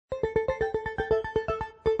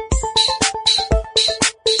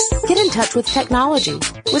touch with technology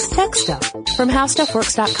with TechStuff from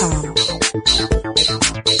HowStuffWorks.com.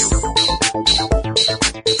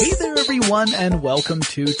 Hey there, everyone, and welcome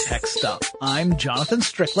to TechStuff. I'm Jonathan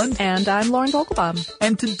Strickland. And I'm Lauren Vogelbaum.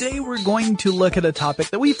 And today we're going to look at a topic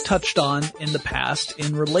that we've touched on in the past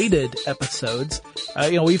in related episodes.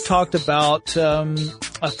 We've talked about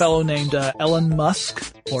a fellow named Elon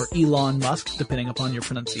Musk, or Elon Musk, depending upon your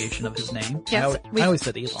pronunciation of his name. Yes, I always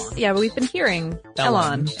said Elon. Yeah, but we've been hearing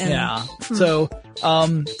Elon. Yeah. So,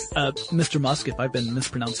 Mr. Musk, if I've been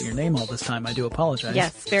mispronouncing your name all this time, I do apologize.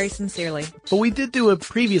 Yes, very sincerely. But we did do a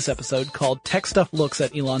previous episode called TechStuff Looks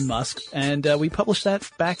at Elon Musk, and we published that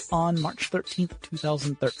back on March 13th,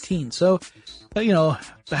 2013. So,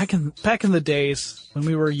 back in the days when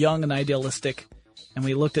we were young and idealistic, and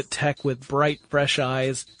we looked at tech with bright, fresh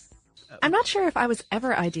eyes. I'm not sure if I was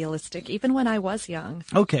ever idealistic, even when I was young.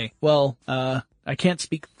 Okay, well, I can't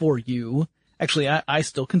speak for you. Actually, I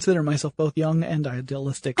still consider myself both young and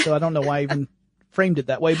idealistic, so I don't know why I even framed it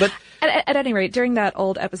that way. But at any rate, during that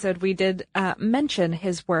old episode, we did mention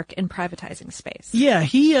his work in privatizing space. Yeah,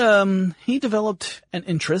 he developed an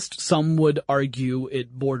interest. Some would argue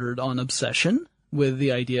it bordered on obsession with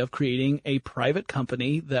the idea of creating a private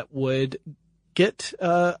company that would get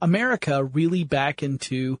America really back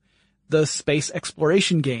into the space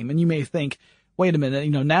exploration game. And you may think, wait a minute,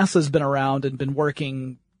 NASA's been around and been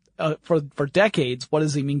working for decades. What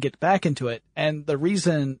does he mean get back into it? And the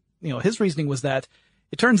reason, his reasoning was that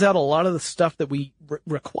it turns out a lot of the stuff that we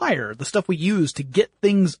require, the stuff we use to get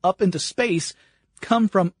things up into space, come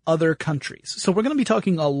from other countries. So we're going to be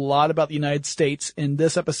talking a lot about the United States in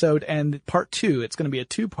this episode, and part 2, it's going to be a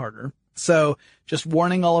two-parter. So just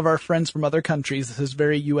warning all of our friends from other countries, this is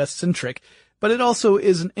very U.S.-centric, but it also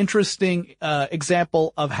is an interesting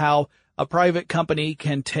example of how a private company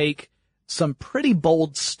can take some pretty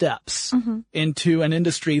bold steps into an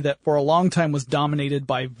industry that for a long time was dominated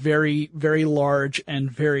by very, very large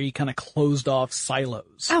and very kind of closed off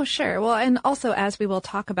silos. Oh, sure. Well, and also, as we will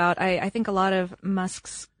talk about, I think a lot of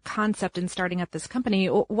Musk's concept in starting up this company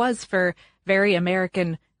was for very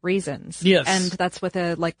American reasons. Yes. And that's with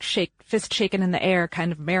a fist shaken in the air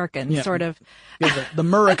kind of American sort of. Yeah, the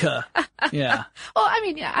Murica. Yeah. Well, I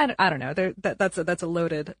mean, yeah, I don't know. That's a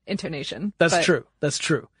loaded intonation. That's true. That's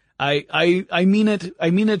true. I mean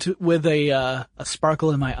it with a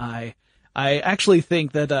sparkle in my eye. I actually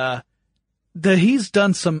think that he's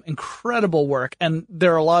done some incredible work, and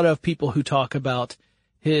there are a lot of people who talk about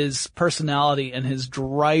his personality and his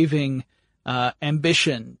driving,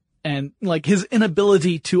 ambition and his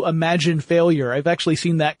inability to imagine failure. I've actually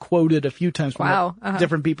seen that quoted a few times from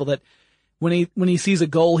different people, that when he sees a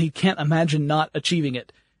goal, he can't imagine not achieving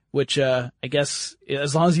it, which, I guess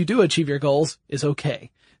as long as you do achieve your goals is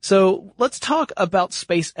okay. So let's talk about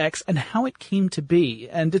SpaceX and how it came to be.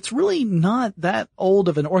 And it's really not that old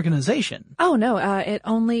of an organization. Oh, no. It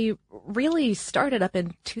only really started up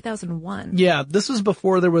in 2001. Yeah, this was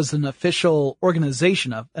before there was an official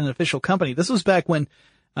organization, an official company. This was back when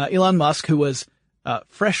Elon Musk, who was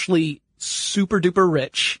freshly super duper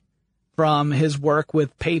rich from his work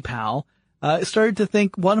with PayPal, started to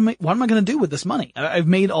think, what am I going to do with this money? I've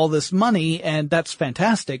made all this money and that's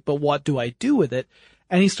fantastic, but what do I do with it?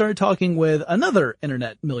 And he started talking with another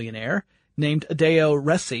internet millionaire named Adeo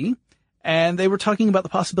Resi, and they were talking about the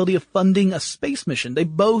possibility of funding a space mission. They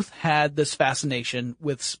both had this fascination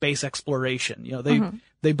with space exploration.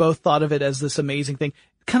 They both thought of it as this amazing thing.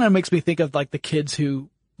 It kind of makes me think of the kids who,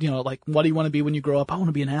 what do you want to be when you grow up? I want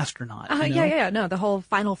to be an astronaut. Yeah. No, the whole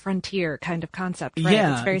final frontier kind of concept, right?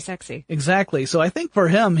 Yeah, it's very sexy. Exactly. So I think for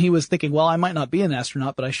him, he was thinking, well, I might not be an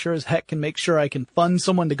astronaut, but I sure as heck can make sure I can fund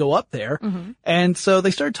someone to go up there. And so they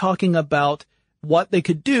started talking about what they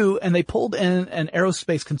could do, and they pulled in an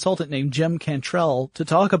aerospace consultant named Jim Cantrell to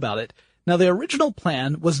talk about it. Now, the original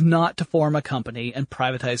plan was not to form a company and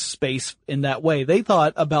privatize space in that way. They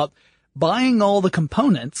thought about buying all the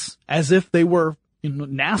components as if they were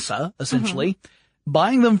NASA, essentially,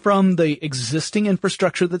 buying them from the existing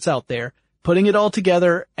infrastructure that's out there, putting it all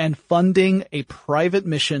together, and funding a private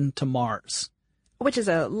mission to Mars. Which is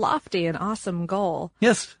a lofty and awesome goal.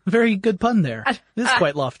 Yes, very good pun there. It is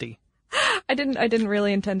quite lofty. I didn't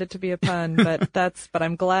really intend it to be a pun, but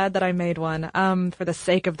I'm glad that I made one, for the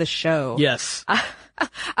sake of the show. Yes.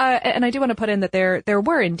 And I do want to put in that there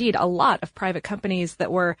were indeed a lot of private companies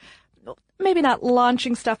that were maybe not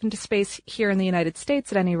launching stuff into space here in the United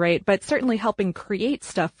States at any rate, but certainly helping create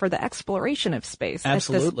stuff for the exploration of space.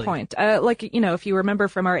 Absolutely. At this point. If you remember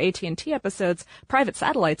from our AT&T episodes, private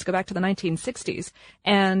satellites go back to the 1960s.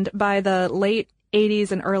 And by the late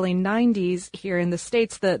 80s and early 90s here in the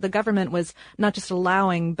States, the government was not just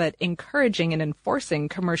allowing, but encouraging and enforcing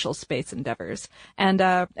commercial space endeavors. And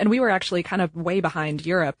we were actually kind of way behind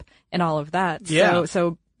Europe in all of that. Yeah.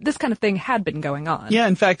 So this kind of thing had been going on. Yeah,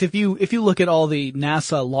 in fact, if you look at all the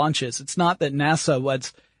NASA launches, it's not that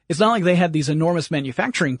it's not like they had these enormous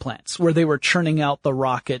manufacturing plants where they were churning out the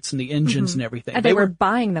rockets and the engines and everything. And they were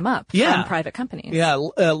buying them up from private companies. Yeah,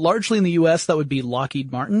 largely in the U.S., that would be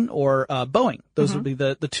Lockheed Martin or Boeing. Those would be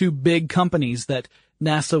the two big companies that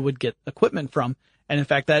NASA would get equipment from. And in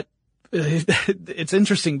fact, that it's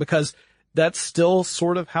interesting because that's still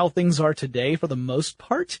sort of how things are today for the most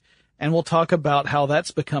part. And we'll talk about how that's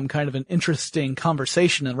become kind of an interesting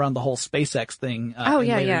conversation around the whole SpaceX thing. In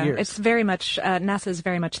later years. It's very much, NASA is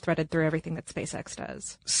very much threaded through everything that SpaceX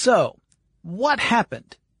does. So, what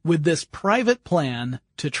happened with this private plan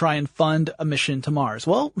to try and fund a mission to Mars?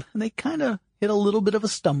 Well, they kind of hit a little bit of a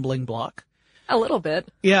stumbling block. A little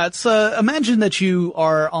bit. Yeah, it's, imagine that you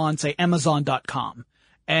are on, say, Amazon.com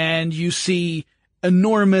and you see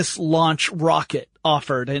enormous launch rocket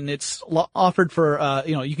offered, and it's offered for,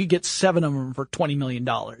 you could get 7 of them for $20 million.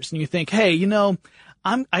 And you think, hey,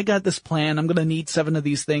 I got this plan. I'm going to need 7 of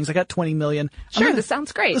these things. I got 20 million. Sure, this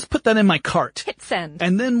sounds great. Let's put that in my cart. Hit send.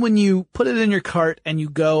 And then when you put it in your cart and you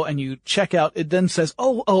go and you check out, it then says,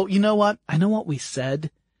 oh, you know what? I know what we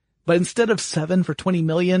said, but instead of 7 for 20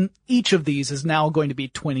 million, each of these is now going to be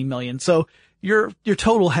 20 million. So your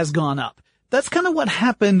total has gone up. That's kind of what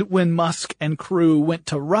happened when Musk and crew went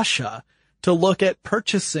to Russia to look at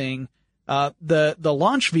purchasing the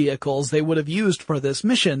launch vehicles they would have used for this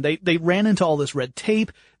mission. They ran into all this red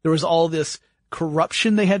tape. There was all this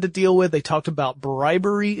corruption they had to deal with. They talked about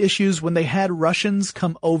bribery issues when they had Russians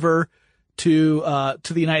come over to the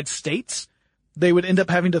United States. They would end up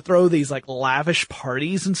having to throw these like lavish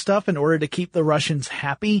parties and stuff in order to keep the Russians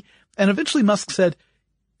happy. And eventually Musk said,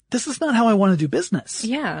 this is not how I want to do business.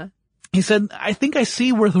 Yeah. He said, I think I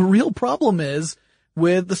see where the real problem is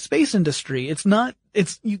with the space industry.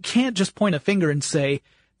 You can't just point a finger and say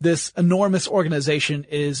this enormous organization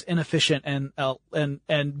is inefficient and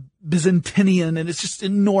Byzantinian and it's just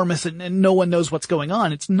enormous and no one knows what's going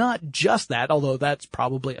on. It's not just that, although that's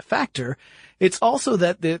probably a factor. It's also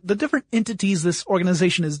that the different entities this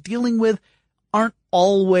organization is dealing with aren't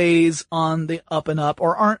always on the up and up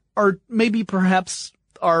or maybe perhaps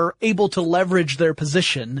are able to leverage their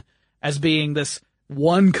position as being this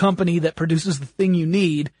one company that produces the thing you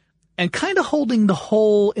need and kind of holding the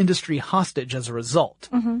whole industry hostage as a result.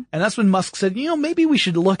 And that's when Musk said, maybe we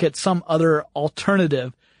should look at some other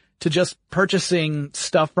alternative to just purchasing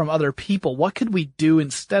stuff from other people. What could we do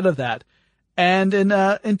instead of that? And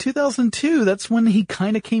in 2002, that's when he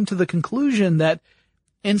kind of came to the conclusion that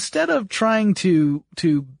instead of trying to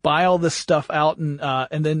buy all this stuff out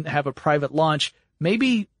and then have a private launch,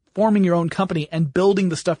 maybe forming your own company and building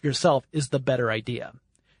the stuff yourself is the better idea.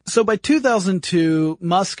 So by 2002,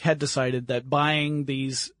 Musk had decided that buying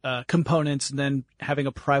these components and then having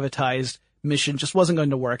a privatized mission just wasn't going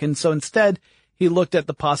to work. And so instead, he looked at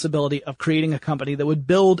the possibility of creating a company that would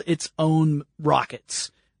build its own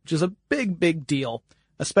rockets, which is a big, big deal,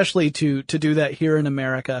 especially to do that here in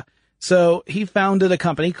America. So he founded a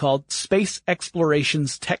company called Space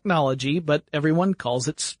Explorations Technology, but everyone calls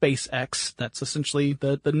it SpaceX. That's essentially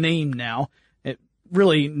the name now.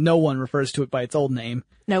 No one refers to it by its old name.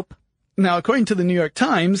 Nope. Now, according to the New York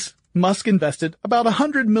Times, Musk invested about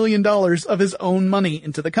 $100 million of his own money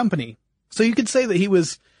into the company. So you could say that he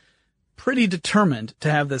was pretty determined to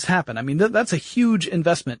have this happen. I mean, that's a huge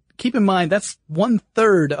investment. Keep in mind, that's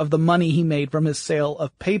 1/3 of the money he made from his sale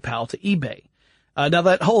of PayPal to eBay. Now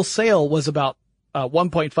that whole sale was about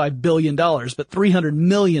 $1.5 billion, but $300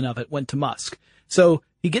 million of it went to Musk. So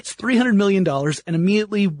he gets $300 million and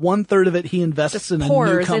immediately 1/3 of it he invests in a new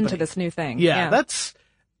company. Pours into this new thing. Yeah,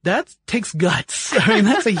 that takes guts. I mean,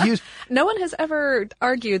 that's a huge... No one has ever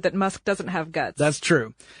argued that Musk doesn't have guts. That's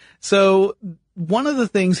true. So one of the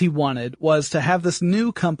things he wanted was to have this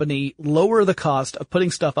new company lower the cost of putting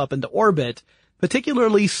stuff up into orbit,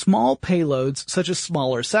 particularly small payloads such as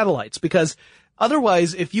smaller satellites, because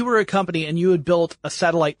otherwise, if you were a company and you had built a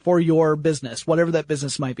satellite for your business, whatever that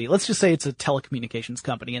business might be, let's just say it's a telecommunications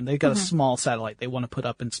company and they've got a small satellite they want to put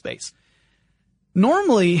up in space.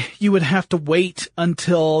 Normally, you would have to wait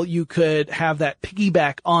until you could have that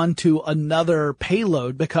piggyback onto another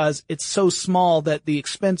payload because it's so small that the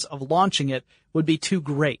expense of launching it would be too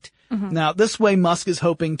great. Now, this way, Musk is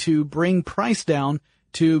hoping to bring price down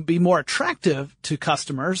to be more attractive to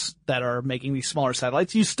customers that are making these smaller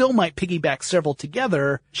satellites. You still might piggyback several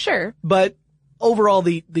together. Sure. But overall,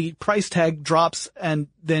 the price tag drops and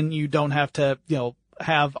then you don't have to,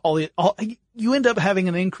 have you end up having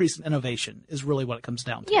an increase in innovation is really what it comes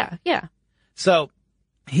down to. Yeah, yeah. So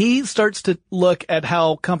he starts to look at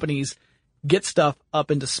how companies get stuff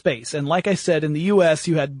up into space. And like I said, in the U.S.,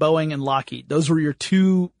 you had Boeing and Lockheed. Those were your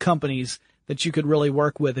two companies that you could really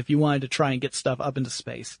work with if you wanted to try and get stuff up into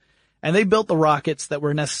space. And they built the rockets that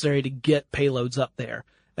were necessary to get payloads up there.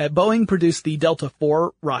 Boeing produced the Delta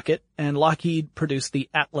IV rocket, and Lockheed produced the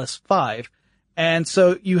Atlas V. And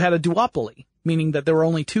so you had a duopoly, meaning that there were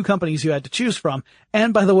only two companies you had to choose from.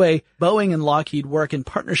 And by the way, Boeing and Lockheed work in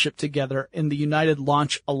partnership together in the United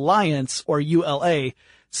Launch Alliance, or ULA.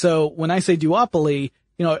 So when I say duopoly,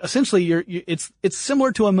 essentially it's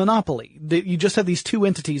similar to a monopoly. You just have these two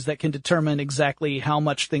entities that can determine exactly how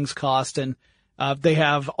much things cost, and they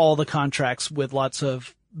have all the contracts with lots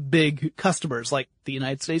of big customers, like the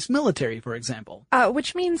United States military, for example.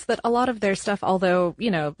 Which means that a lot of their stuff, although,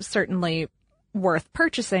 certainly worth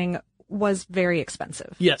purchasing, was very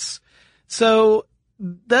expensive. Yes. So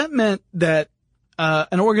that meant that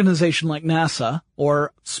an organization like NASA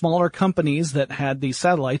or smaller companies that had these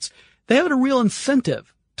satellites, they had a real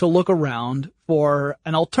incentive to look around for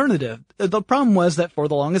an alternative. The problem was that for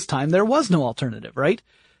the longest time, there was no alternative, right?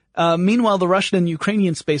 Meanwhile, the Russian and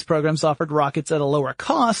Ukrainian space programs offered rockets at a lower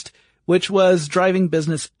cost, which was driving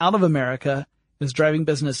business out of America, was driving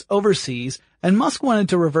business overseas, and Musk wanted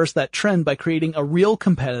to reverse that trend by creating a real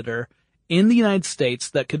competitor in the United States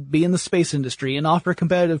that could be in the space industry and offer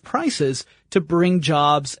competitive prices to bring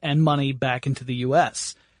jobs and money back into the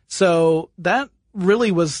U.S. So that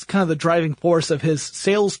really was kind of the driving force of his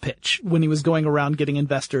sales pitch when he was going around getting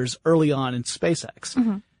investors early on in SpaceX.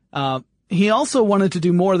 Mm-hmm. He also wanted to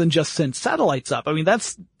do more than just send satellites up. I mean,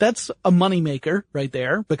 that's a moneymaker right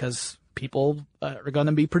there, because people are going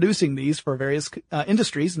to be producing these for various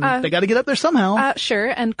industries, and they got to get up there somehow. Sure,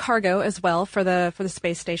 and cargo as well for the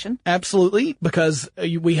space station. Absolutely, because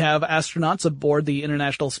we have astronauts aboard the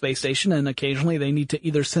International Space Station, and occasionally they need to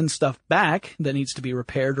either send stuff back that needs to be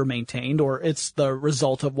repaired or maintained, or it's the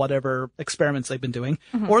result of whatever experiments they've been doing,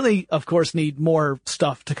 mm-hmm. or they, of course, need more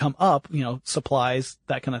stuff to come up, supplies,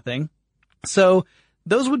 that kind of thing. So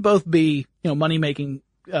those would both be, money-making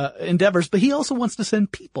endeavors, but he also wants to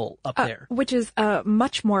send people up there. Which is a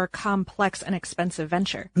much more complex and expensive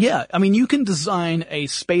venture. Yeah. I mean, you can design a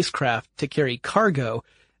spacecraft to carry cargo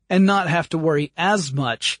and not have to worry as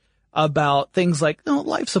much about things like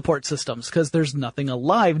life support systems, because there's nothing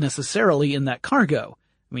alive necessarily in that cargo.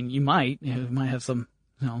 I mean, you might have some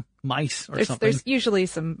mice or something. There's usually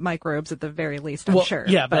some microbes at the very least, I'm sure.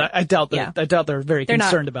 Yeah, but I doubt that. Yeah. I doubt they're very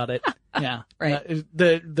concerned about it. Yeah. Right.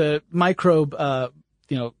 The microbe,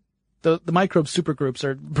 the microbe supergroups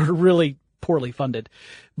are really poorly funded.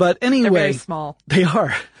 But anyway. They're very small. They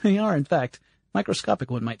are, in fact.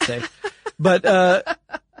 Microscopic, one might say. But,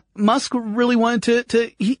 Musk really wanted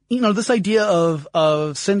to this idea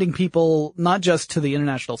of sending people not just to the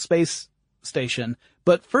International Space Station,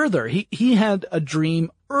 but further. He had a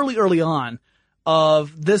dream early on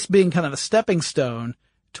of this being kind of a stepping stone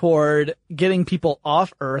toward getting people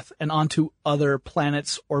off Earth and onto other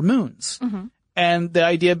planets or moons. Mm-hmm. And the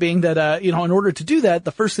idea being that, in order to do that,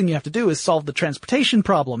 the first thing you have to do is solve the transportation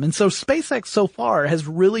problem. And so SpaceX so far has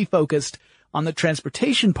really focused on the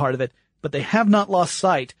transportation part of it, but they have not lost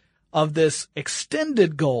sight of this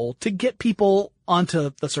extended goal to get people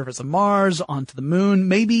onto the surface of Mars, onto the moon,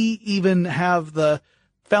 maybe even have the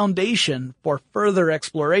foundation for further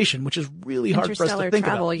exploration, which is really hard for us to think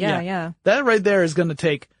about. Yeah. That right there is going to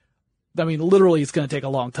take, literally it's going to take a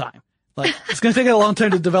long time. Like, it's going to take a long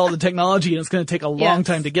time to develop the technology, and it's going to take a long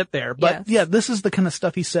time to get there. But yeah, this is the kind of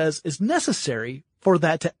stuff he says is necessary for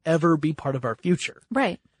that to ever be part of our future.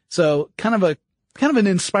 Right. So kind of an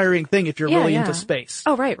inspiring thing if you're really into space.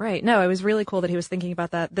 Oh, right. No, it was really cool that he was thinking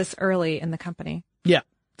about that this early in the company. Yeah.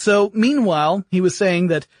 So meanwhile, he was saying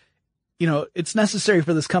that, it's necessary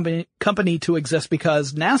for this company to exist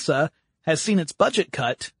because NASA has seen its budget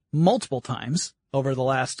cut multiple times over the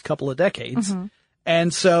last couple of decades. Mm-hmm.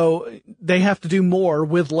 And so they have to do more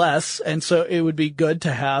with less. And so it would be good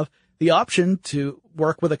to have the option to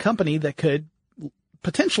work with a company that could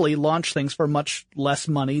potentially launch things for much less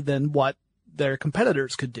money than what their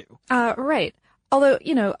competitors could do. Right. Although,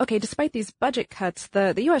 despite these budget cuts,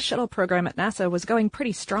 the U.S. shuttle program at NASA was going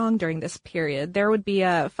pretty strong during this period. There would be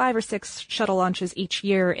 5 or 6 shuttle launches each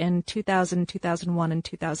year in 2000, 2001, and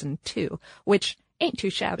 2002, which ain't too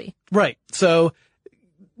shabby. Right. So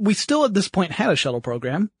we still at this point had a shuttle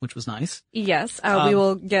program, which was nice. Yes. We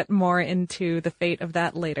will get more into the fate of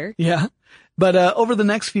that later. Yeah. But over the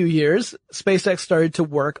next few years, SpaceX started to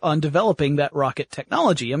work on developing that rocket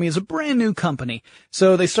technology. I mean, it's a brand new company.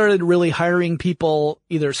 So they started really hiring people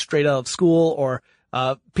either straight out of school or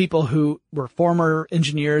people who were former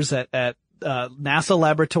engineers at NASA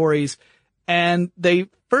laboratories, and they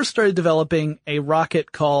first started developing a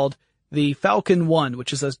rocket called the Falcon 1,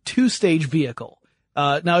 which is a 2-stage vehicle.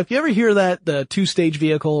 Now, if you ever hear that, the 2-stage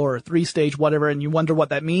vehicle or 3-stage whatever, and you wonder what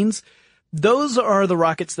that means, those are the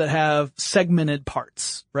rockets that have segmented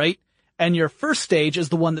parts, right? And your first stage is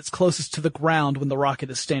the one that's closest to the ground when the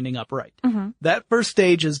rocket is standing upright. Mm-hmm. That first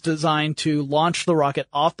stage is designed to launch the rocket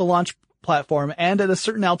off the launch platform and at a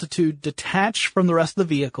certain altitude detach from the rest of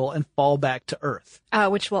the vehicle and fall back to Earth.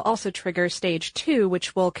 Which will also trigger stage 2,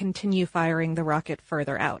 which will continue firing the rocket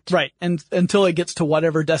further out. Right, and until it gets to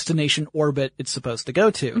whatever destination orbit it's supposed to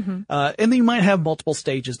go to. Mm-hmm. And then you might have multiple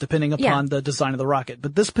stages depending upon the design of the rocket.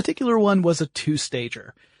 But this particular one was a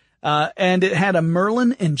 2-stager. And it had a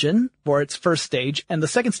Merlin engine for its first stage, and the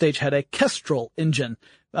second stage had a Kestrel engine,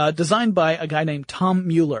 designed by a guy named Tom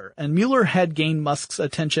Mueller. And Mueller had gained Musk's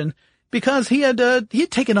attention because he had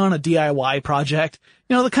taken on a DIY project.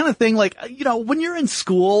 You know, the kind of thing like, you know, when you're in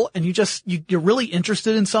school and you're really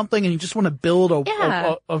interested in something and you just want to build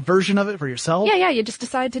a version of it for yourself. Yeah, you just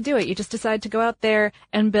decide to do it. You just decide to go out there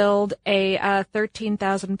and build a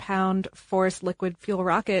 13,000 pound forced liquid fuel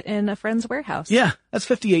rocket in a friend's warehouse. Yeah, that's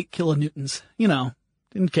 58 kilonewtons, you know,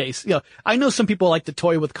 in case. You know, I know some people like to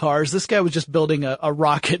toy with cars. This guy was just building a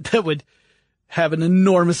rocket that would have an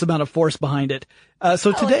enormous amount of force behind it.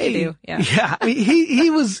 So today, I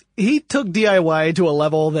mean, he took DIY to a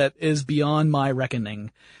level that is beyond my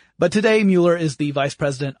reckoning. But today Mueller is the vice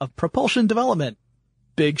president of propulsion development.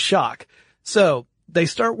 Big shock. So they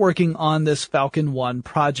start working on this Falcon 1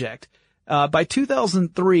 project. By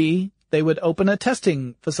 2003, they would open a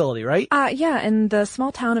testing facility, right? In the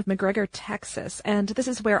small town of McGregor, Texas. And this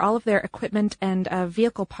is where all of their equipment and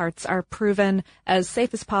vehicle parts are proven as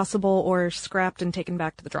safe as possible or scrapped and taken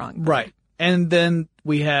back to the drawing board. Right. And then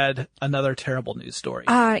we had another terrible news story.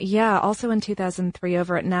 Also in 2003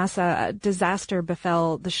 over at NASA, a disaster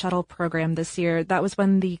befell the shuttle program this year. That was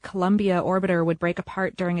when the Columbia orbiter would break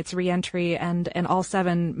apart during its re-entry and all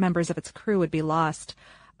 7 members of its crew would be lost.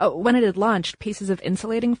 When it had launched, pieces of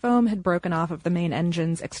insulating foam had broken off of the main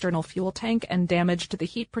engine's external fuel tank and damaged the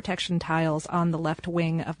heat protection tiles on the left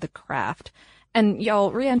wing of the craft. And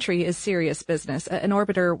y'all, re-entry is serious business. An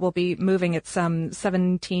orbiter will be moving at some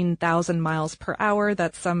 17,000 miles per hour.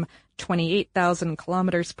 That's some 28,000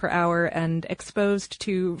 kilometers per hour and exposed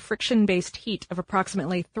to friction-based heat of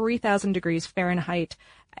approximately 3,000 degrees Fahrenheit,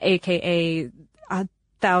 aka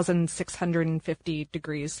 1,650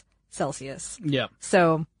 degrees Celsius. Yeah.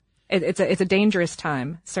 So it's a dangerous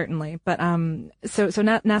time, certainly. But so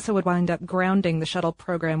NASA would wind up grounding the shuttle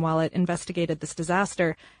program while it investigated this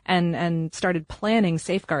disaster and started planning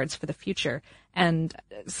safeguards for the future. And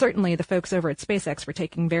certainly the folks over at SpaceX were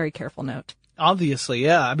taking very careful note. Obviously,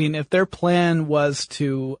 yeah. I mean, if their plan was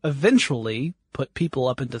to eventually put people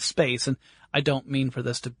up into space, and I don't mean for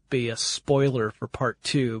this to be a spoiler for part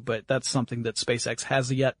 2, but that's something that SpaceX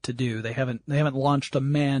has yet to do. They haven't launched a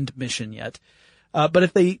manned mission yet. But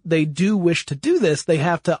if they do wish to do this, they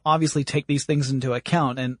have to obviously take these things into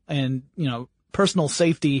account, and you know, personal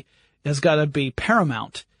safety has got to be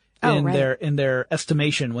paramount in their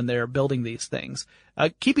estimation when they're building these things.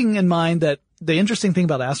 Keeping in mind that the interesting thing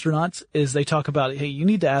about astronauts is they talk about, hey, you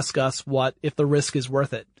need to ask us what if the risk is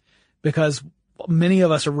worth it, because many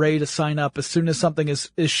of us are ready to sign up as soon as something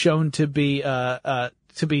is shown to be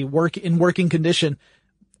in working condition.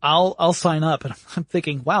 I'll sign up, and I'm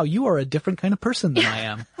thinking, wow, you are a different kind of person than I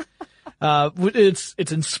am.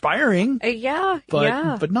 It's inspiring.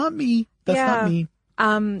 But not me. That's not me.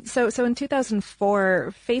 So in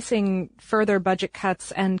 2004, facing further budget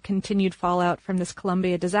cuts and continued fallout from this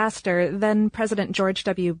Columbia disaster, then President George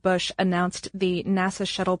W. Bush announced the NASA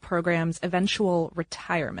shuttle program's eventual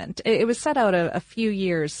retirement. It was set out a few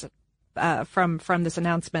years from this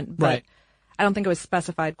announcement, but right. I don't think it was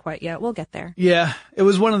specified quite yet. We'll get there. Yeah, it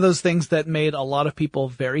was one of those things that made a lot of people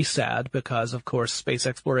very sad because, of course, space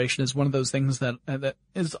exploration is one of those things that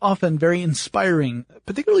is often very inspiring,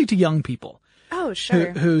 particularly to young people. Oh,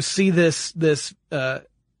 sure. Who see this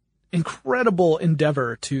incredible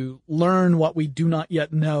endeavor to learn what we do not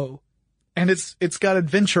yet know, and it's got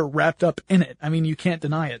adventure wrapped up in it. I mean, you can't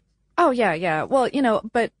deny it. Oh, yeah. Well,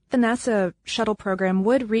 but the NASA shuttle program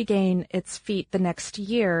would regain its feet the next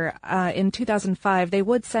year. In 2005, they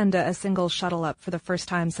would send a single shuttle up for the first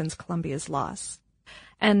time since Columbia's loss.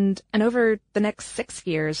 And over the next 6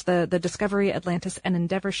 years, the Discovery, Atlantis, and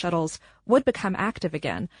Endeavour shuttles would become active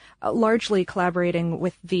again, largely collaborating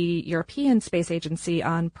with the European Space Agency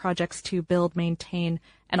on projects to build, maintain,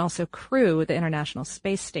 and also crew the International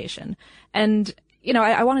Space Station. And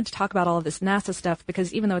I wanted to talk about all of this NASA stuff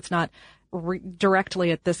because even though it's not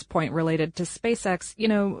directly at this point related to SpaceX. You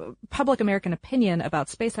know, public American opinion about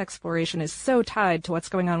space exploration is so tied to what's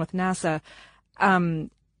going on with NASA.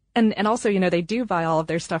 And also, you know, they do buy all of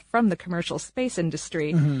their stuff from the commercial space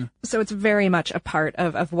industry. Mm-hmm. So it's very much a part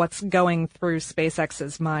of what's going through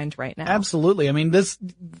SpaceX's mind right now. Absolutely. I mean, this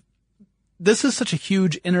is such a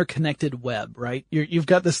huge interconnected web, right? You've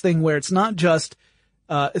got this thing where it's not just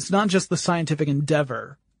the scientific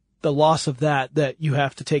endeavor, the loss of that you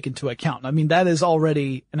have to take into account. I mean, that is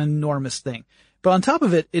already an enormous thing. But on top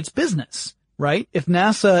of it, it's business, right? If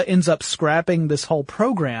NASA ends up scrapping this whole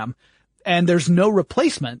program, and there's no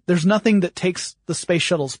replacement, there's nothing that takes the space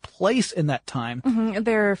shuttle's place in that time. Mm-hmm.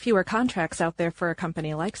 There are fewer contracts out there for a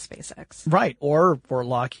company like SpaceX. Right. Or for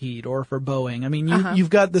Lockheed or for Boeing. I mean,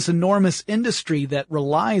 you've got this enormous industry that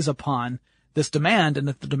relies upon this demand. And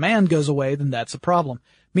if the demand goes away, then that's a problem.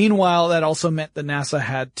 Meanwhile, that also meant that NASA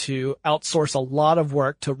had to outsource a lot of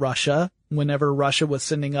work to Russia. Whenever Russia was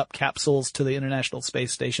sending up capsules to the International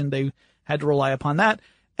Space Station, they had to rely upon that.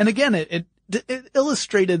 And again, it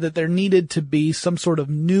illustrated that there needed to be some sort of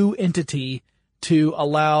new entity to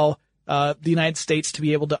allow the United States to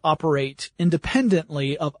be able to operate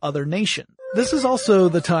independently of other nations. This is also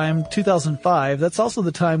the time, 2005, that's also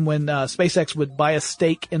the time when SpaceX would buy a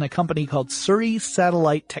stake in a company called Surrey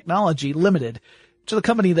Satellite Technology Limited, which is a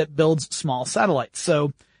company that builds small satellites.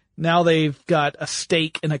 So now they've got a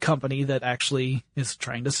stake in a company that actually is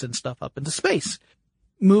trying to send stuff up into space.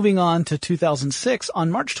 Moving on to 2006,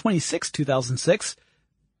 on March 26, 2006,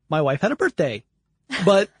 my wife had a birthday.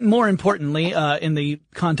 But more importantly, in the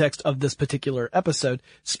context of this particular episode,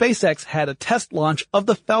 SpaceX had a test launch of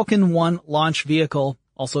the Falcon 1 launch vehicle,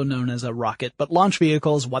 also known as a rocket, but launch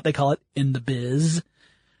vehicle is what they call it in the biz.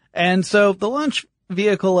 And so the launch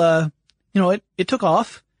vehicle, it took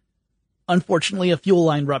off. Unfortunately, a fuel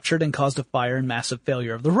line ruptured and caused a fire and massive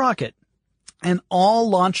failure of the rocket. And all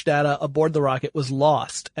launch data aboard the rocket was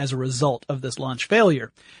lost as a result of this launch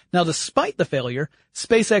failure. Now, despite the failure,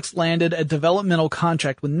 SpaceX landed a developmental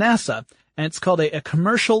contract with NASA, and it's called a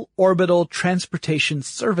Commercial Orbital Transportation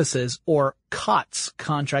Services, or COTS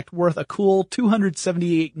contract, worth a cool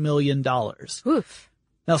 $278 million. Oof.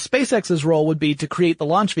 Now, SpaceX's role would be to create the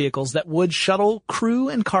launch vehicles that would shuttle crew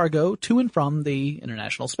and cargo to and from the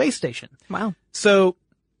International Space Station. Wow. So,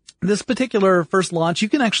 this particular first launch, you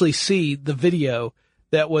can actually see the video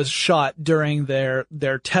that was shot during their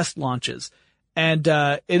test launches. And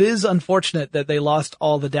it is unfortunate that they lost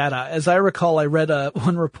all the data. As I recall, I read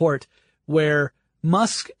one report where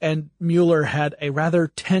Musk and Mueller had a rather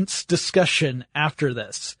tense discussion after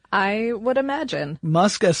this. I would imagine.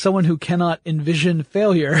 Musk, as someone who cannot envision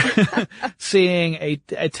failure, seeing a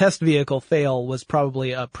test vehicle fail was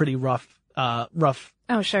probably a pretty rough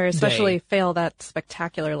Oh, sure. Especially fail that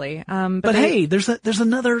spectacularly. But hey, there's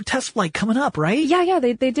another test flight coming up, right? Yeah.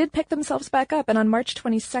 They did pick themselves back up. And on March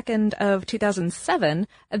 22nd of 2007,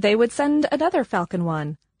 they would send another Falcon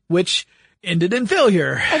 1. Which ended in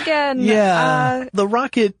failure. Again. Yeah. The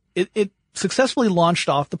rocket, it successfully launched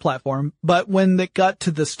off the platform, but when it got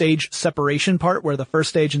to the stage separation part where the first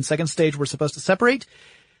stage and second stage were supposed to separate,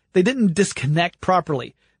 they didn't disconnect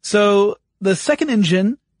properly. So the second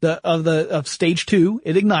engine of stage 2,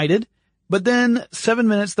 it ignited, but then 7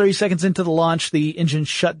 minutes, 30 seconds into the launch, the engine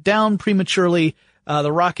shut down prematurely.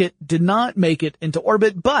 The rocket did not make it into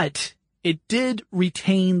orbit, but it did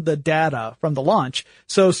retain the data from the launch.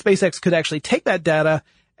 So SpaceX could actually take that data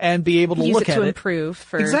and be able to look at it. Use it to improve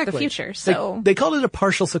for the future. So they called it a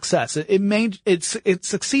partial success. It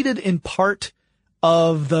succeeded in part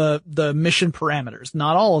of the mission parameters.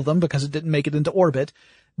 Not all of them, because it didn't make it into orbit.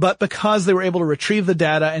 But because they were able to retrieve the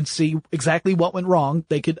data and see exactly what went wrong,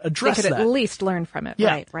 they could address that. They could at least learn from it.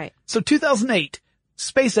 Yeah. Right. So 2008,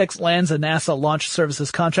 SpaceX lands a NASA launch services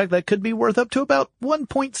contract that could be worth up to about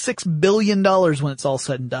 $1.6 billion when it's all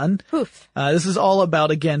said and done. Oof. This is all about,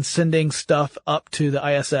 again, sending stuff up to the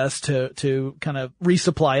ISS to kind of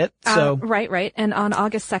resupply it. So Right. And on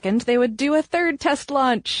August 2nd, they would do a third test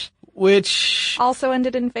launch, which also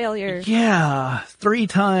ended in failure. Yeah, 3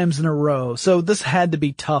 times in a row. So this had to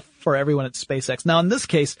be tough for everyone at SpaceX. Now, in this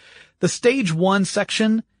case, the stage 1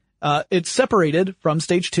 section, it's separated from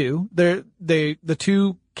stage 2. The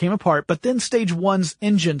two came apart, but then stage 1's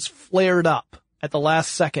engines flared up at the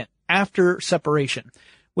last second after separation,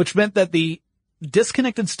 which meant that the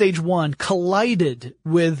disconnected stage 1 collided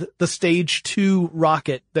with the stage 2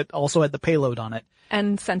 rocket that also had the payload on it.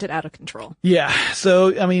 And sent it out of control. Yeah.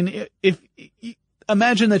 So, I mean, if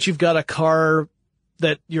imagine that you've got a car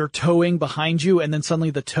that you're towing behind you, and then suddenly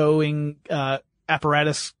the towing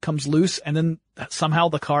apparatus comes loose, and then somehow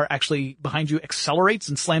the car actually behind you accelerates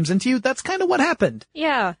and slams into you. That's kind of what happened.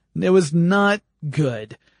 Yeah. It was not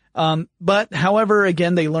good. But however,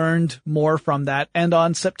 again, they learned more from that. And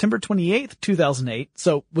on September 28th, 2008,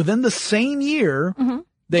 so within the same year,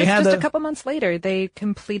 they had just a couple months later, they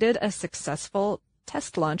completed a successful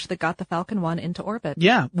test launch that got the Falcon 1 into orbit.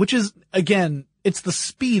 Yeah, which is, again, it's the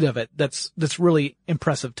speed of it that's really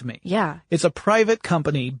impressive to me. Yeah. It's a private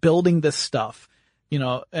company building this stuff,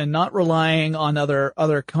 and not relying on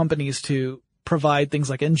other companies to provide things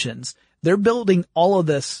like engines. They're building all of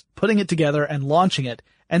this, putting it together and launching it.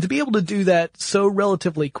 And to be able to do that so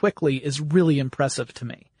relatively quickly is really impressive to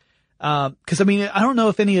me. 'Cause I don't know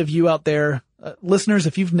if any of you out there, listeners,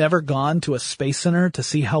 if you've never gone to a space center to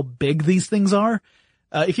see how big these things are,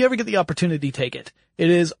 if you ever get the opportunity, take it. It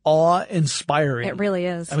is awe-inspiring. It really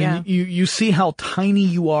is. You see how tiny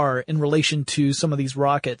you are in relation to some of these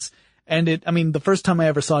rockets. And the first time I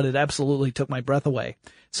ever saw it, it absolutely took my breath away.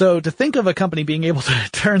 So to think of a company being able to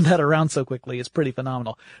turn that around so quickly is pretty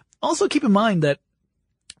phenomenal. Also keep in mind that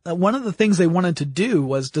one of the things they wanted to do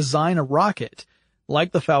was design a rocket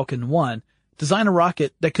like the Falcon 1, design a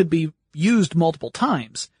rocket that could be used multiple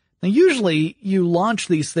times. Now usually you launch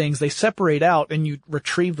these things, they separate out and you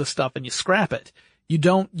retrieve the stuff and you scrap it. You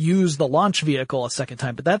don't use the launch vehicle a second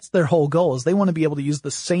time, but that's their whole goal, is they want to be able to use the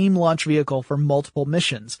same launch vehicle for multiple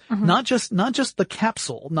missions. Not just the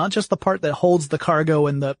capsule, not just the part that holds the cargo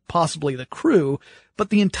and possibly the crew, but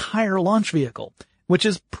the entire launch vehicle, which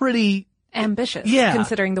is pretty ambitious,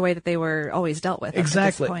 considering the way that they were always dealt with.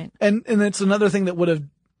 Exactly. At this point. And it's another thing that would have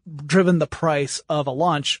driven the price of a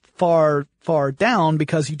launch far, far down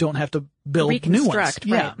because you don't have to build new ones. Right.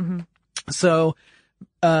 Yeah. So,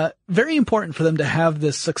 very important for them to have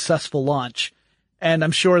this successful launch. And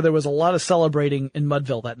I'm sure there was a lot of celebrating in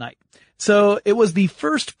Mudville that night. So it was the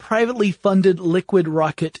first privately funded liquid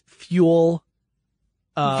rocket fuel,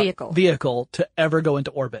 vehicle to ever go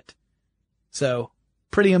into orbit. So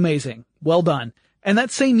pretty amazing. Well done. And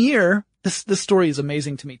that same year, this story is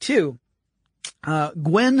amazing to me too.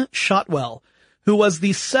 Gwen Shotwell, who was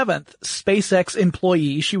the 7th SpaceX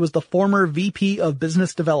employee, she was the former VP of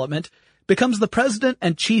Business Development, becomes the president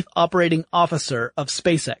and chief operating officer of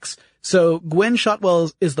SpaceX. So Gwen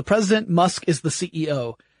Shotwell is the president, Musk is the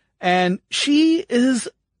CEO. And she is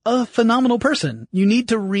a phenomenal person. You need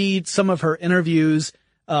to read some of her interviews,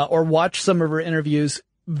 or watch some of her interviews.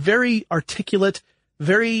 Very articulate,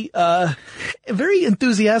 very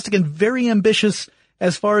enthusiastic and very ambitious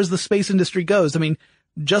as far as the space industry goes.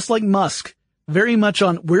 Just like Musk, very much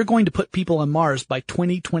on, we're going to put people on Mars by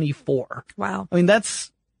 2024. Wow.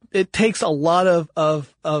 It takes a lot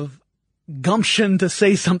of gumption to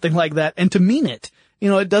say something like that and to mean it.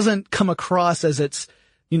 It doesn't come across as it's,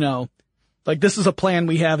 like this is a plan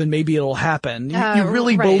we have and maybe it'll happen. You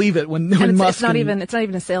really believe it when Musk. It's not even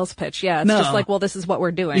a sales pitch. Yeah. It's just like, well, this is what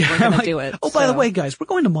we're doing. Yeah, we're going to do it. Oh, by the way, guys, we're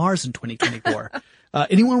going to Mars in 2024.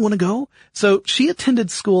 Anyone want to go? So she attended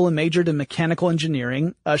school and majored in mechanical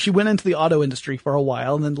engineering. She went into the auto industry for a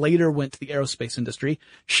while and then later went to the aerospace industry.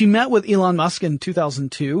 She met with Elon Musk in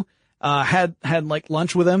 2002, had like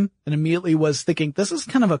lunch with him and immediately was thinking, this is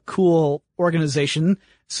kind of a cool organization.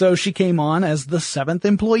 So she came on as the 7th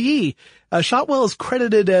employee. Shotwell is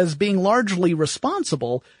credited as being largely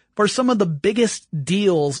responsible for some of the biggest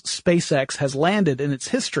deals SpaceX has landed in its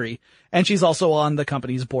history. And she's also on the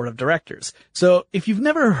company's board of directors. So if you've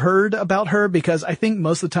never heard about her, because I think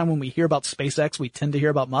most of the time when we hear about SpaceX, we tend to hear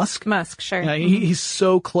about Musk. Sure. He's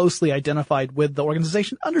so closely identified with the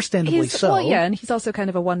organization, understandably so. Well, yeah, and he's also kind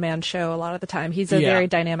of a one-man show a lot of the time. He's a very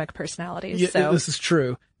dynamic personality. Yeah, so. This is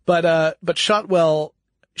true. But Shotwell,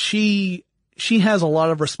 she has a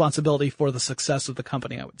lot of responsibility for the success of the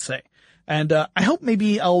company, I would say. And I hope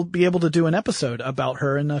maybe I'll be able to do an episode about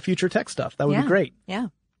her in future tech stuff. That would be great. Yeah.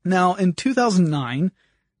 Now, in 2009,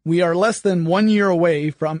 we are less than 1 year away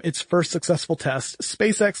from its first successful test.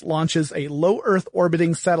 SpaceX launches a low Earth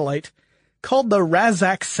orbiting satellite called the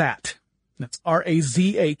RAZAKSat. That's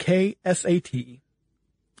RAZAKSAT.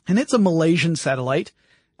 And it's a Malaysian satellite,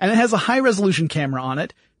 and it has a high-resolution camera on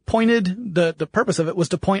it. The purpose of it was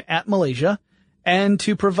to point at Malaysia and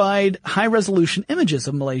to provide high-resolution images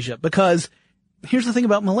of Malaysia, because here's the thing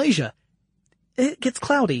about Malaysia. It gets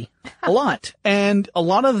cloudy a lot. And a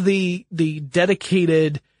lot of the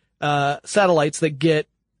dedicated, satellites that get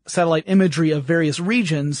satellite imagery of various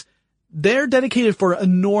regions, they're dedicated for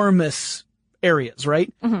enormous areas,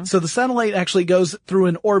 right? Mm-hmm. So the satellite actually goes through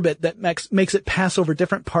an orbit that makes it pass over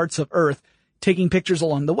different parts of Earth, taking pictures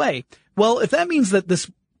along the way. Well, if that means that this,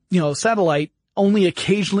 satellite only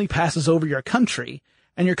occasionally passes over your country,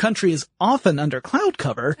 and your country is often under cloud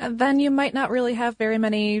cover, then you might not really have very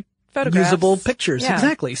many photographs. Usable pictures. Yeah.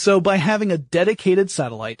 Exactly. So by having a dedicated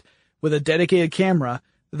satellite with a dedicated camera,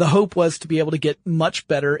 the hope was to be able to get much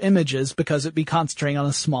better images because it'd be concentrating on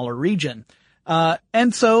a smaller region.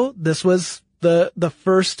 And so this was the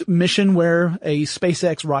first mission where a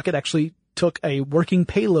SpaceX rocket actually took a working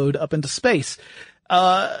payload up into space.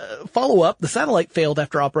 Follow up, the satellite failed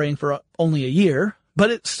after operating for only a year, but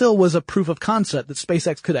it still was a proof of concept that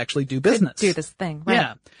SpaceX could actually do business. Do this thing, right?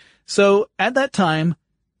 Yeah. So at that time,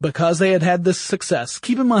 because they had this success,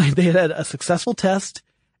 keep in mind they had a successful test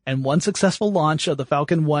and one successful launch of the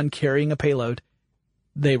Falcon 1 carrying a payload.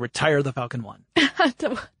 They retire the Falcon 1.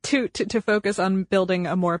 to focus on building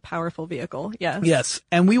a more powerful vehicle. Yes. Yes.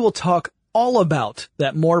 And we will talk all about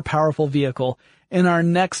that more powerful vehicle in our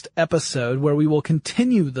next episode, where we will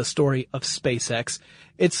continue the story of SpaceX.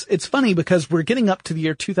 It's funny because we're getting up to the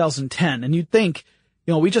year 2010, and you'd think,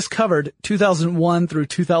 we just covered 2001 through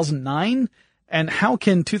 2009, and how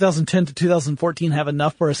can 2010 to 2014 have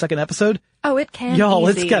enough for a second episode? Oh, it can. Y'all,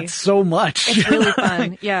 easy. it's got so much. It's really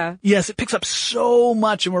fun. Yeah. Yes, it picks up so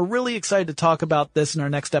much, and we're really excited to talk about this in our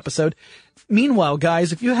next episode. Meanwhile,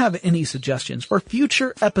 guys, if you have any suggestions for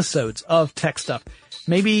future episodes of Tech Stuff,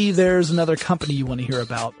 maybe there's another company you want to hear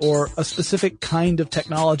about, or a specific kind of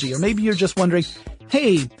technology, or maybe you're just wondering,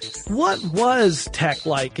 hey, what was tech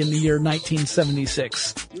like in the year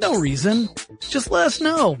 1976? No reason. Just let us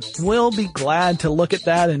know. We'll be glad to look at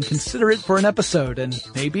that and consider it for an episode, and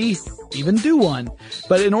maybe even do one.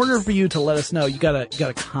 But in order for you to let us know, you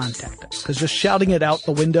gotta contact us, because just shouting it out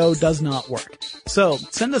the window does not work. So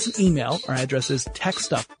send us an email. Our address is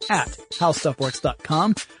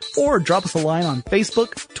techstuff@howstuffworks.com, or drop us a line on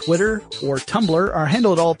Facebook, Twitter, or Tumblr. Our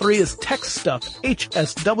handle at all three is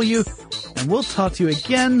TechStuffHSW, and we'll talk to you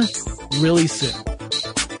again really soon.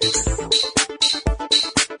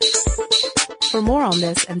 For more on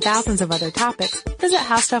this and thousands of other topics, visit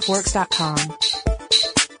howstuffworks.com.